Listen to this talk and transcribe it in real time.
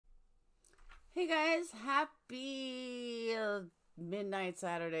Hey guys, happy midnight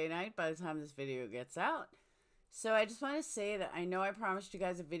Saturday night by the time this video gets out. So I just want to say that I know I promised you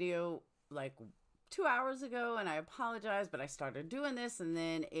guys a video like 2 hours ago and I apologize, but I started doing this and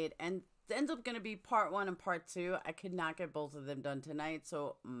then it ends up going to be part one and part two. I could not get both of them done tonight,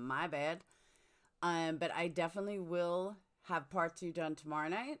 so my bad. But I definitely will have part two done tomorrow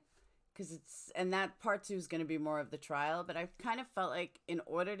night. And that part two is going to be more of the trial, but I kind of felt like in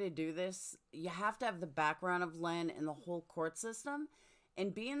order to do this, you have to have the background of Len and the whole court system.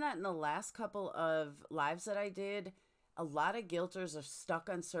 And being that in the last couple of lives that I did, a lot of guilters are stuck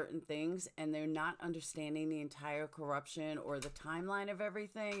on certain things and they're not understanding the entire corruption or the timeline of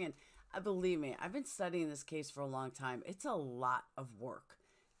everything. And believe me, I've been studying this case for a long time. It's a lot of work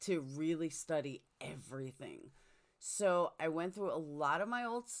to really study everything. So I went through a lot of my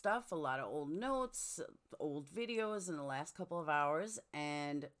old stuff, a lot of old notes, old videos in the last couple of hours,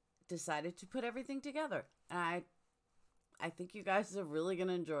 and decided to put everything together. And I think you guys are really going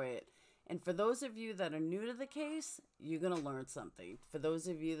to enjoy it. And for those of you that are new to the case, you're going to learn something. For those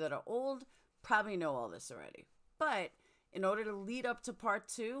of you that are old, probably know all this already. But in order to lead up to part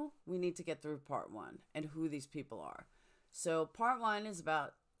two, we need to get through part one and who these people are. So part one is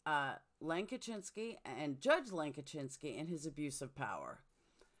about Len Kachinsky and Judge Len Kachinsky and his abuse of power.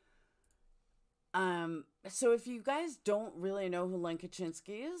 So if you guys don't really know who Len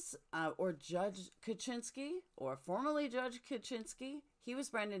Kachinsky is, or Judge Kachinsky, or formerly Judge Kachinsky, he was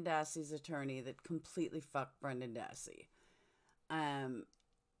Brendan Dassey's attorney that completely fucked Brendan Dassey.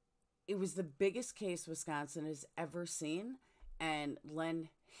 It was the biggest case Wisconsin has ever seen, and Len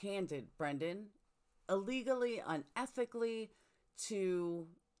handed Brendan illegally, unethically, to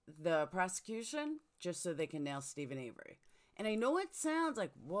the prosecution just so they can nail Stephen Avery. And I know it sounds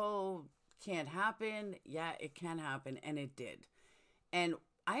like, whoa, can't happen. Yeah, it can happen, and it did. And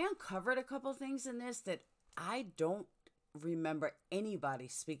I uncovered a couple things in this that I don't remember anybody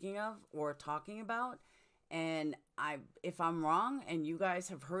speaking of or talking about. And if I'm wrong and you guys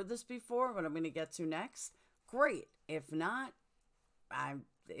have heard this before, what I'm going to get to next, great. If not,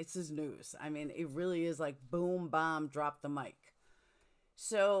 it's his news. I mean, it really is like boom, bomb, drop the mic.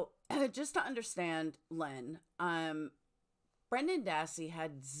 So just to understand Len, Brendan Dassey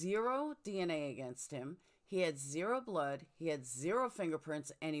had zero DNA against him. He had zero blood. He had zero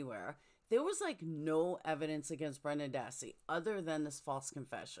fingerprints anywhere. There was like no evidence against Brendan Dassey other than this false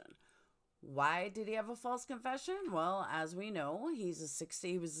confession. Why did he have a false confession? Well, as we know, he was a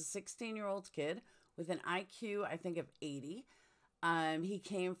 16-year-old kid with an IQ, I think, of 80. He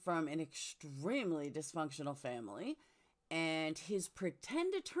came from an extremely dysfunctional family. And his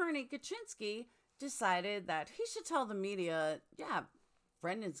pretend attorney, Kachinsky, decided that he should tell the media, yeah,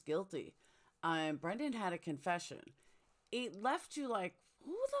 Brendan's guilty. Brendan had a confession. It left you like,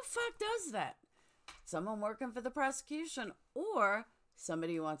 who the fuck does that? Someone working for the prosecution or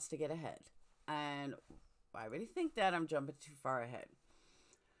somebody who wants to get ahead. And I already think that I'm jumping too far ahead.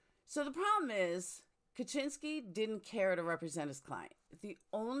 So the problem is, Kachinsky didn't care to represent his client. The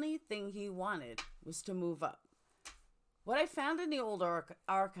only thing he wanted was to move up. What I found in the old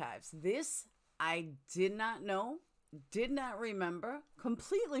archives, this I did not know, did not remember,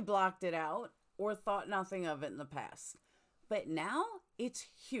 completely blocked it out, or thought nothing of it in the past. But now, it's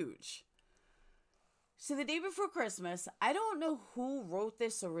huge. So the day before Christmas, I don't know who wrote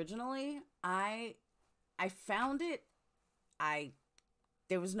this originally. I found it.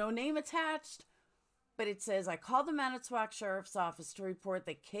 There was no name attached, but it says, I called the Manitowoc Sheriff's Office to report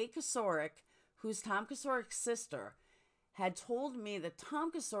that Kay Kocourek, who's Tom Kocourek's sister, had told me that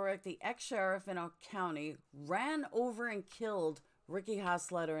Tom Kocourek, the ex-sheriff in our county, ran over and killed Ricky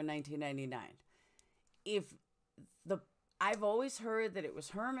Hosletter in 1999. I've always heard that it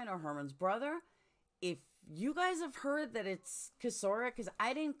was Herman or Herman's brother. If you guys have heard that it's Kocourek, because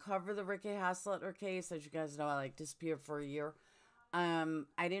I didn't cover the Ricky Hosletter case, as you guys know, I like disappeared for a year. I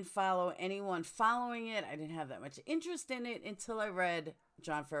didn't follow anyone following it. I didn't have that much interest in it until I read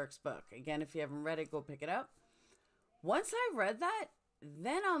John Ferrick's book. Again, if you haven't read it, go pick it up. Once I read that,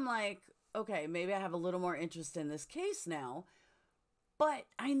 then I'm like, okay, maybe I have a little more interest in this case now. But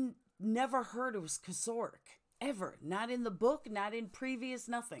I never heard it was Kocourek, ever. Not in the book, not in previous,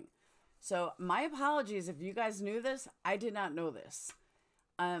 nothing. So my apologies if you guys knew this. I did not know this.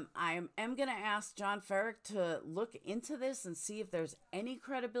 I am going to ask John Ferrick to look into this and see if there's any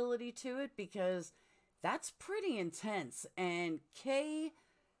credibility to it, because that's pretty intense. And Kay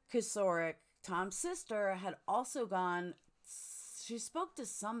Kocourek, Tom's sister, had also gone, she spoke to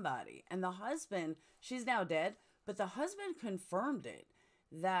somebody, and the husband, she's now dead, but the husband confirmed it,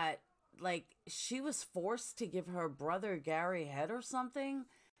 that like she was forced to give her brother Gary head or something,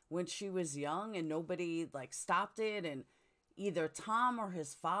 when she was young and nobody like stopped it. And either Tom or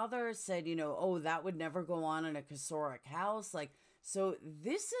his father said, you know, oh, that would never go on in a Kocourek house. Like, so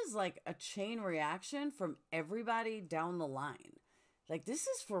this is like a chain reaction from everybody down the line. Like, this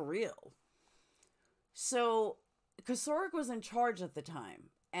is for real. So Kocourek was in charge at the time,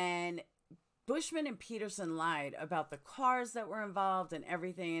 and Bushman and Peterson lied about the cars that were involved and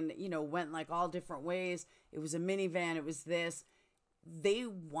everything, and, you know, went like all different ways. It was a minivan. It was this. They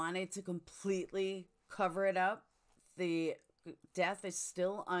wanted to completely cover it up. The death is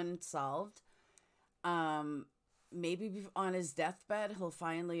still unsolved. Maybe on his deathbed, he'll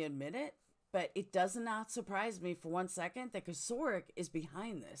finally admit it. But it does not surprise me for 1 second that Kocourek is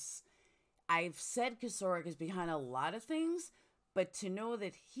behind this. I've said Kocourek is behind a lot of things, but to know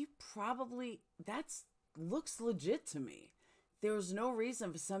that he probably, looks legit to me. There was no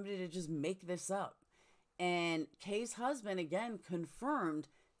reason for somebody to just make this up. And Kay's husband, again, confirmed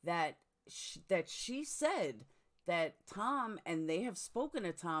that she said that Tom, and they have spoken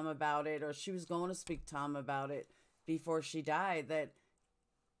to Tom about it, or she was going to speak to Tom about it before she died, that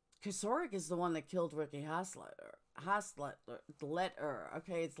Kocourek is the one that killed Ricky Hosletler.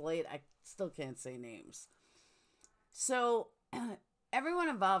 Okay, it's late. I still can't say names. So everyone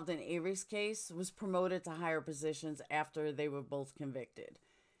involved in Avery's case was promoted to higher positions after they were both convicted.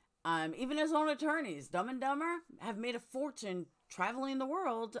 Even his own attorneys, Dumb and Dumber, have made a fortune traveling the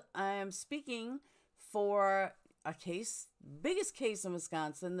world, speaking for a case, biggest case in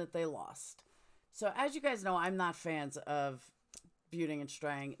Wisconsin that they lost. So as you guys know, I'm not fans of Buting and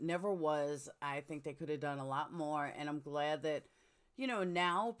Strang. Never was. I think they could have done a lot more, and I'm glad that, you know,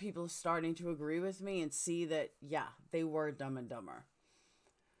 now people are starting to agree with me and see that, yeah, they were Dumb and Dumber.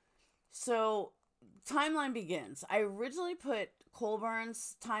 So timeline begins. I originally put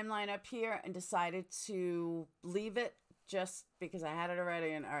Colburn's timeline up here and decided to leave it just because I had it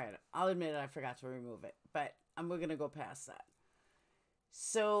already. And all right, I'll admit it, I forgot to remove it, but we're going to go past that.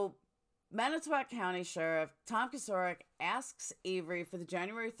 So Manitowoc County Sheriff Tom Kocourek asks Avery for the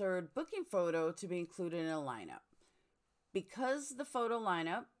January 3rd booking photo to be included in a lineup. Because the photo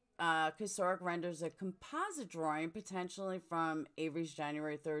lineup, Kocourek renders a composite drawing potentially from Avery's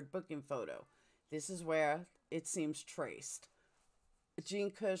January 3rd booking photo. This is where it seems traced.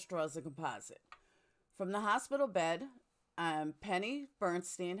 Gene Kush draws a composite. From the hospital bed, Penny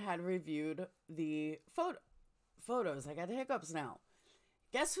Bernstein had reviewed the photos. I got the hiccups now.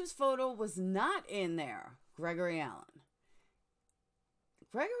 Guess whose photo was not in there? Gregory Allen.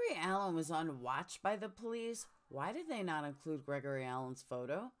 Gregory Allen was on watch by the police. Why did they not include Gregory Allen's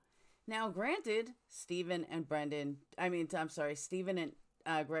photo? Now, granted, Stephen and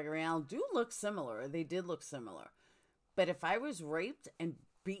Gregory Allen do look similar. They did look similar. But if I was raped and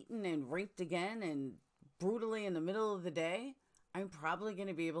beaten and raped again and brutally in the middle of the day, I'm probably going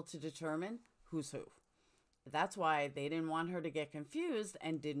to be able to determine who's who. That's why they didn't want her to get confused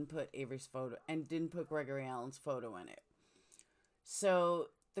and didn't put Avery's photo and didn't put Gregory Allen's photo in it. So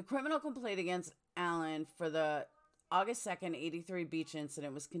the criminal complaint against Allen for the August 2nd, 83 beach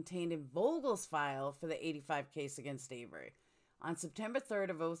incident was contained in Vogel's file for the 85 case against Avery. On September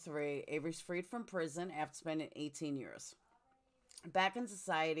 3rd of 03, Avery's freed from prison after spending 18 years. Back in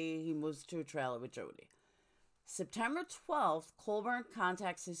society, he moves to a trailer with Jody. September 12th, Colburn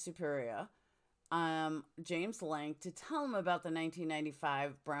contacts his superior, James Link, to tell him about the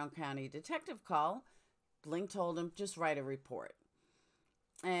 1995 Brown County detective call. Link told him, just write a report.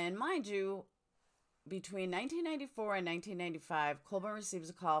 And mind you, between 1994 and 1995, Colburn receives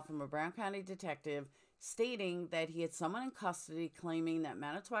a call from a Brown County detective stating that he had someone in custody claiming that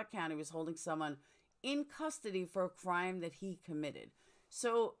Manitowoc County was holding someone in custody for a crime that he committed.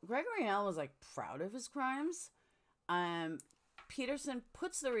 So Gregory Allen was like proud of his crimes. Peterson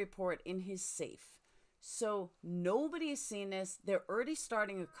puts the report in his safe. So nobody's seen this. They're already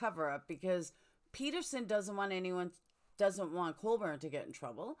starting a cover up because Peterson doesn't want Colburn to get in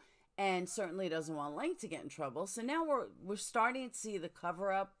trouble, and certainly doesn't want Link to get in trouble. So now we're starting to see the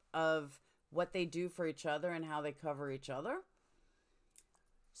cover up of what they do for each other and how they cover each other.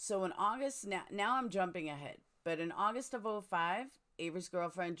 So in August, now I'm jumping ahead, but in August of 05, Avery's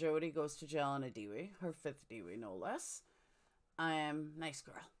girlfriend Jody goes to jail on a DWI, her 5th DWI, no less. Nice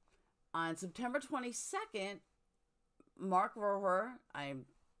girl. On September 22nd, Mark Roher, I'm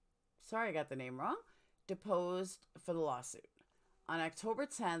sorry I got the name wrong, deposed for the lawsuit. On October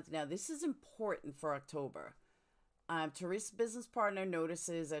 10th, now this is important for October, Teresa's business partner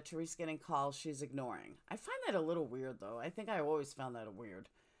notices that Teresa's getting calls she's ignoring. I find that a little weird, though. I think I always found that weird.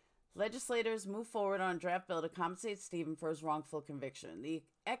 Legislators move forward on a draft bill to compensate Stephen for his wrongful conviction. The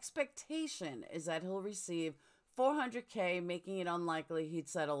expectation is that he'll receive $400K, making it unlikely he'd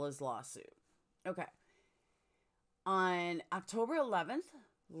settle his lawsuit. Okay. On October 11th,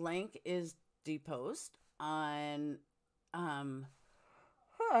 Lank is deposed. Sorry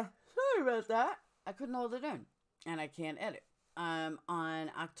about that. I couldn't hold it in, and I can't edit. On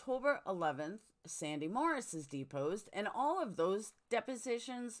October 11th, Sandy Morris is deposed, and all of those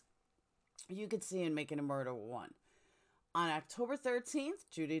depositions you could see in Making a Murder 1. On October 13th,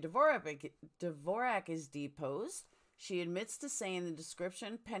 Judy Dvorak is deposed. She admits to saying the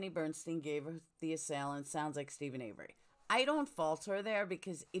description Penny Bernstein gave the assailant sounds like Stephen Avery. I don't fault her there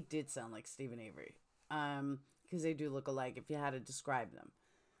because it did sound like Stephen Avery. Because they do look alike if you had to describe them.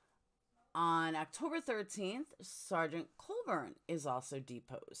 On October 13th, Sergeant Colburn is also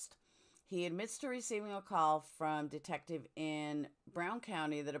deposed. He admits to receiving a call from detective in Brown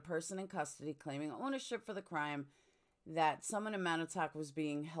County that a person in custody claiming ownership for the crime that someone in Manitowoc was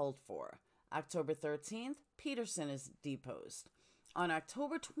being held for. October 13th, Peterson is deposed. On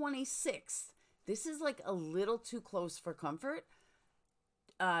October 26th, this is like a little too close for comfort,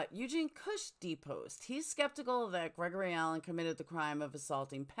 Eugene Cush deposed. He's skeptical that Gregory Allen committed the crime of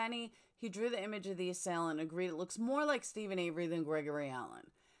assaulting Penny. He drew the image of the assailant and agreed it looks more like Stephen Avery than Gregory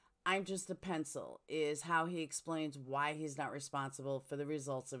Allen. I'm just a pencil is how he explains why he's not responsible for the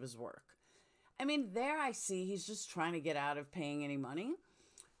results of his work. I mean, there I see he's just trying to get out of paying any money.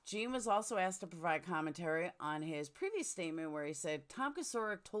 Gene was also asked to provide commentary on his previous statement where he said, Tom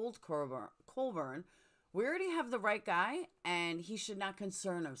Kocourek told Colburn, we already have the right guy and he should not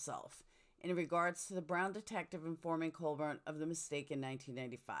concern himself in regards to the Brown detective informing Colburn of the mistake in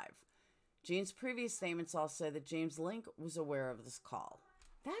 1995. Gene's previous statements also said that James Link was aware of this call.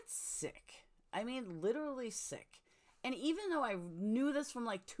 That's sick. I mean, literally sick. And even though I knew this from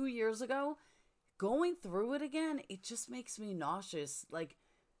like 2 years ago, going through it again, it just makes me nauseous. Like,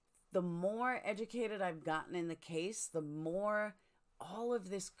 the more educated I've gotten in the case, the more all of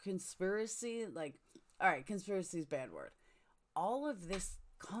this conspiracy, like, all right, conspiracy is a bad word. All of this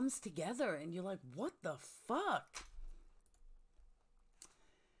comes together and you're like, what the fuck?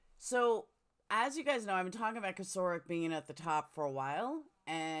 So, as you guys know, I've been talking about Kocourek being at the top for a while.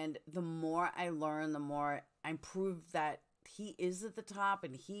 And the more I learn, the more I prove that he is at the top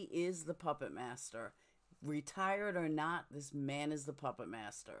and he is the puppet master. Retired or not, this man is the puppet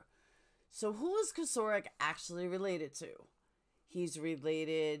master. So who is Kocourek actually related to? He's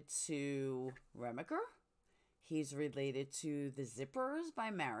related to Remaker. He's related to the Zippers by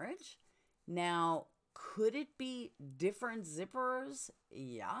marriage. Now, could it be different Zippers?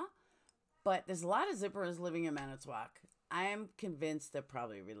 Yeah. But there's a lot of Zippers living in Manitowoc. I'm convinced they're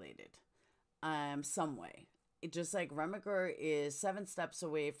probably related. Some way. It just like Remaker is 7 steps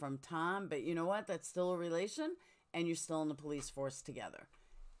away from Tom, but you know what? That's still a relation, and you're still in the police force together.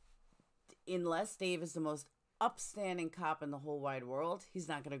 Unless Dave is the most upstanding cop in the whole wide world, he's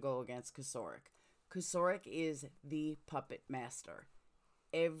not going to go against Kocourek. Kocourek is the puppet master.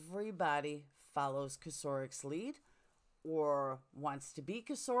 Everybody follows Kocourek's lead or wants to be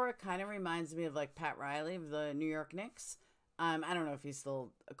Kocourek. Kind of reminds me of like Pat Riley of the New York Knicks. I don't know if he's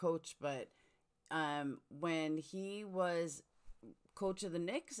still a coach, but when he was coach of the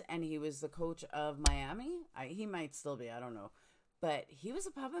Knicks and he was the coach of Miami, he might still be, I don't know. But he was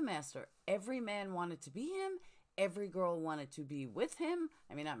a puppet master. Every man wanted to be him. Every girl wanted to be with him.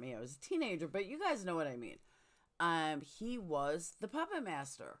 I mean, not me, I was a teenager, but you guys know what I mean. He was the puppet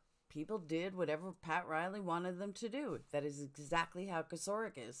master. People did whatever Pat Riley wanted them to do. That is exactly how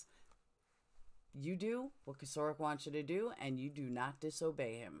Kocourek is. You do what Kocourek wants you to do, and you do not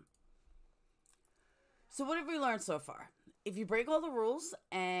disobey him. So what have we learned so far? If you break all the rules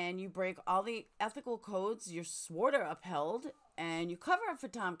and you break all the ethical codes you're swore to upheld, and you cover up for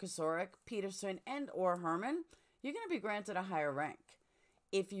Tom Kocourek, Peterson, and or Herman, you're going to be granted a higher rank.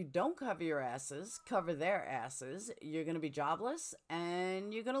 If you don't cover your asses, cover their asses, you're going to be jobless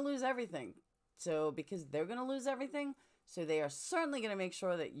and you're going to lose everything. So because they're going to lose everything, so they are certainly going to make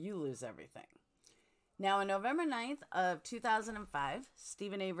sure that you lose everything. Now, on November 9th of 2005,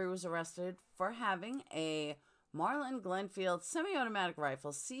 Stephen Avery was arrested for having a Marlin Glenfield semi-automatic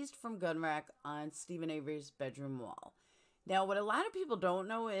rifle seized from gun rack on Stephen Avery's bedroom wall. Now, what a lot of people don't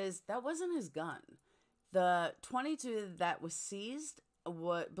know is that wasn't his gun. The .22 that was seized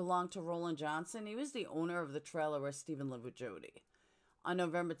belonged to Roland Johnson. He was the owner of the trailer where Stephen lived with Jody. On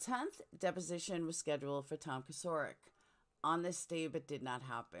November 10th, deposition was scheduled for Tom Kocourek. On this day, but did not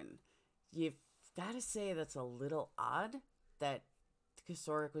happen. You've got to say that's a little odd that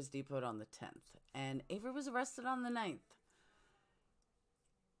Kocourek was depoted on the 10th and Avery was arrested on the 9th.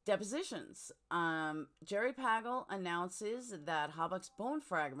 Depositions. Jerry Pagel announces that Halbach's bone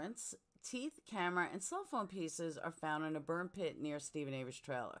fragments teeth, camera, and cell phone pieces are found in a burn pit near Stephen Avery's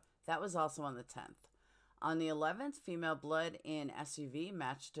trailer. That was also on the 10th. On the 11th, female blood in SUV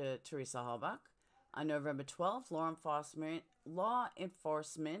matched to Teresa Halbach. On November 12th, law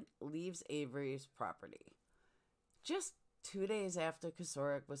enforcement leaves Avery's property. Just 2 days after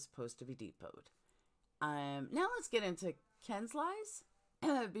Kocourek was supposed to be depoted. Now let's get into Ken's lies.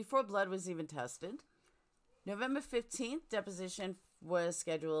 Before blood was even tested. November 15th, deposition was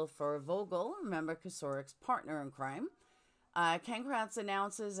scheduled for Vogel, remember Kocourek's partner in crime. Ken Krantz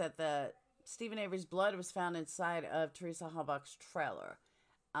announces that Stephen Avery's blood was found inside of Teresa Halbach's trailer.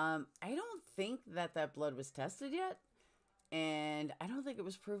 I don't think that blood was tested yet, and I don't think it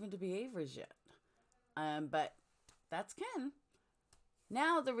was proven to be Avery's yet. But that's Ken.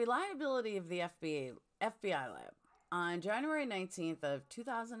 Now, the reliability of the FBI lab. On January 19th of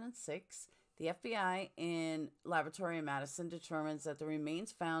 2006, the FBI in laboratory in Madison determines that the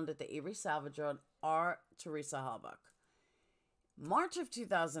remains found at the Avery salvage yard are Teresa Halbach. March of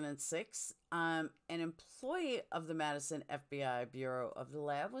 2006, an employee of the Madison FBI Bureau of the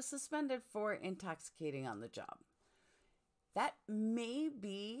lab was suspended for intoxicating on the job. That may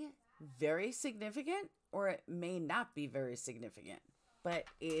be very significant, or it may not be very significant, but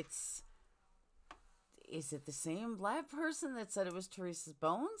is it the same lab person that said it was Teresa's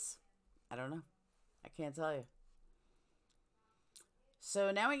bones? I don't know. I can't tell you.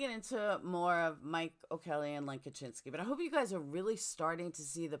 So now we get into more of Mike O'Kelly and Len Kachinsky. But I hope you guys are really starting to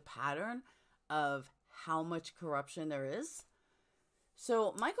see the pattern of how much corruption there is.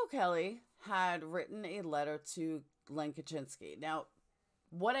 So Mike O'Kelly had written a letter to Len Kachinsky. Now,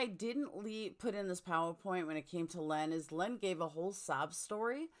 what I didn't put in this PowerPoint when it came to Len is Len gave a whole sob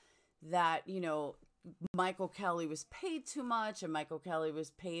story that, you know, Mike O'Kelly was paid too much, and Mike O'Kelly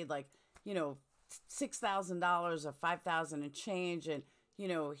was paid like, you know, $6,000 or $5,000 and change, and you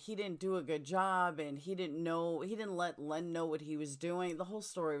know, he didn't do a good job, and he didn't let Len know what he was doing. The whole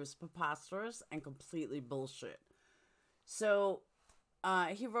story was preposterous and completely bullshit. So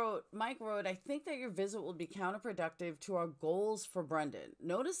Mike wrote, I think that your visit will be counterproductive to our goals for Brendan.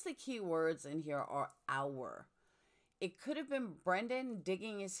 Notice the key words in here are our. It could have been Brendan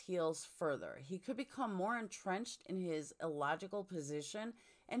digging his heels further. He could become more entrenched in his illogical position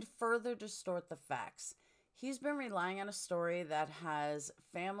and further distort the facts. He's been relying on a story that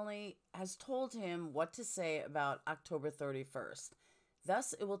family has told him what to say about October 31st.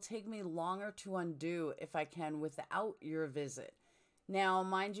 Thus, it will take me longer to undo if I can without your visit. Now,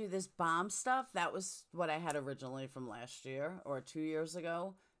 mind you, this bomb stuff, that was what I had originally from last year or 2 years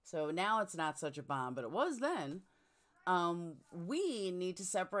ago. So now it's not such a bomb, but it was then. We need to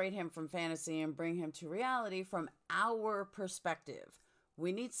separate him from fantasy and bring him to reality from our perspective.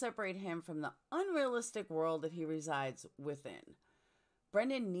 We need to separate him from the unrealistic world that he resides within.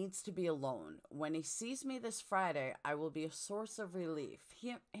 Brendan needs to be alone. When he sees me this Friday, I will be a source of relief.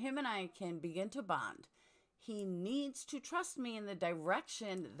 Him and I can begin to bond. He needs to trust me in the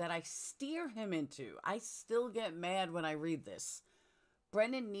direction that I steer him into. I still get mad when I read this.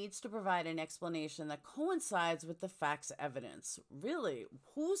 Brendan needs to provide an explanation that coincides with the facts evidence. Really,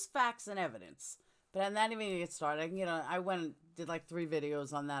 whose facts and evidence? But I'm not even going to get started. I went and did like 3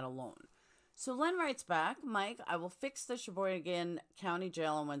 videos on that alone. So Len writes back, Mike, I will fix the Sheboygan County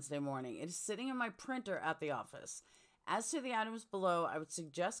Jail on Wednesday morning. It is sitting in my printer at the office. As to the items below, I would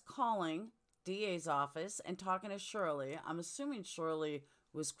suggest calling DA's office and talking to Shirley. I'm assuming Shirley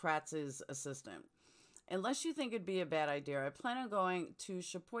was Kratz's assistant. Unless you think it'd be a bad idea, I plan on going to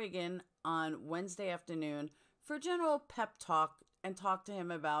Sheboygan on Wednesday afternoon for a general pep talk and talk to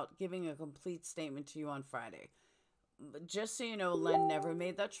him about giving a complete statement to you on Friday. Just so you know, Len never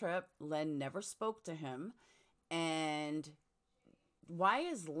made that trip. Len never spoke to him. And why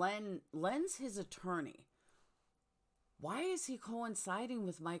is Len's his attorney? Why is he coinciding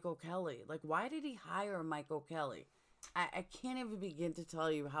with Mike O'Kelly? Like, why did he hire Mike O'Kelly? I can't even begin to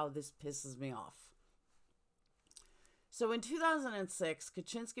tell you how this pisses me off. So in 2006,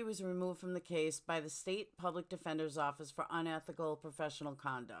 Kachinsky was removed from the case by the State Public Defender's Office for unethical professional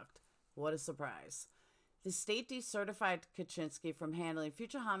conduct. What a surprise. The state decertified Kachinsky from handling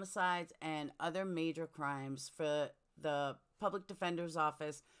future homicides and other major crimes for the Public Defender's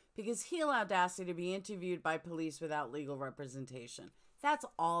Office because he allowed Dassey to be interviewed by police without legal representation. That's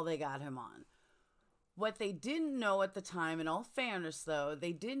all they got him on. What they didn't know at the time, in all fairness though,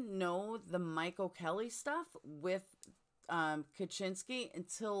 they didn't know the Mike O'Kelly stuff with Kachinsky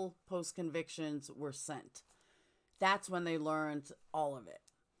until post-convictions were sent. That's when they learned all of it.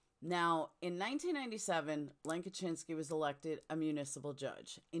 Now, in 1997, Len Kachinsky was elected a municipal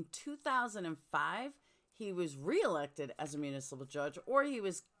judge. In 2005, he was reelected as a municipal judge, or he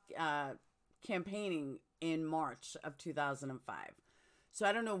was campaigning in March of 2005. So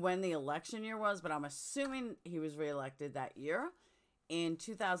I don't know when the election year was, but I'm assuming he was reelected that year. In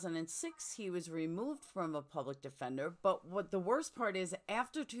 2006, he was removed from a public defender. But what the worst part is,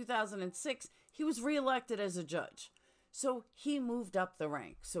 after 2006, he was reelected as a judge. So he moved up the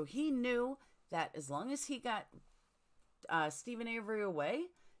rank. So he knew that as long as he got Stephen Avery away,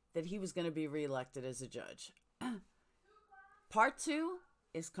 that he was going to be reelected as a judge. Part 2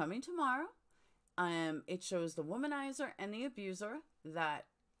 is coming tomorrow. It shows the womanizer and the abuser that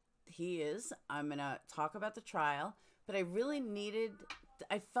he is. I'm going to talk about the trial. But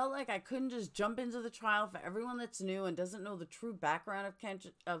I felt like I couldn't just jump into the trial for everyone that's new and doesn't know the true background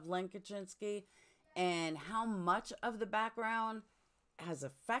of Len Kachinsky and how much of the background has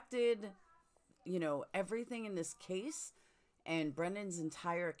affected, everything in this case and Brendan's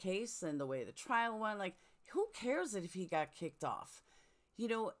entire case and the way the trial went. Like, who cares if he got kicked off?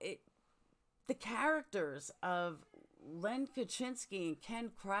 The characters of Len Kachinsky and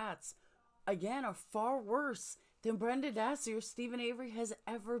Ken Kratz, again, are far worse than Brenda Dassey or Stephen Avery has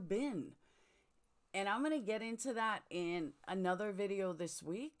ever been. And I'm going to get into that in another video this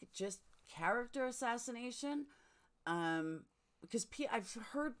week, just character assassination. Because I've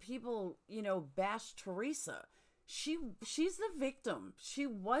heard people, bash Teresa. She's the victim. She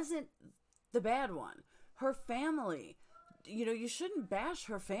wasn't the bad one. Her family, you shouldn't bash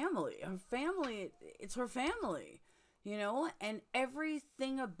her family. Her family, it's her family, and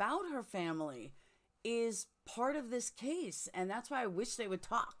everything about her family is part of this case, and that's why I wish they would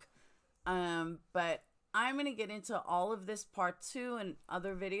talk. But I'm going to get into all of this part 2 and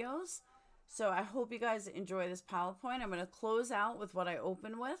other videos. So I hope you guys enjoy this PowerPoint. I'm going to close out with what I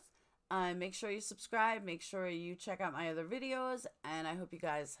opened with. Make sure you subscribe. Make sure you check out my other videos. And I hope you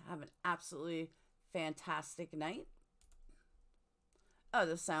guys have an absolutely fantastic night. Oh,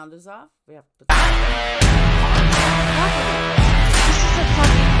 the sound is off. We have to put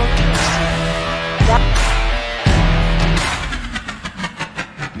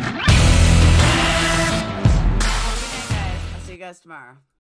I'll see you guys tomorrow.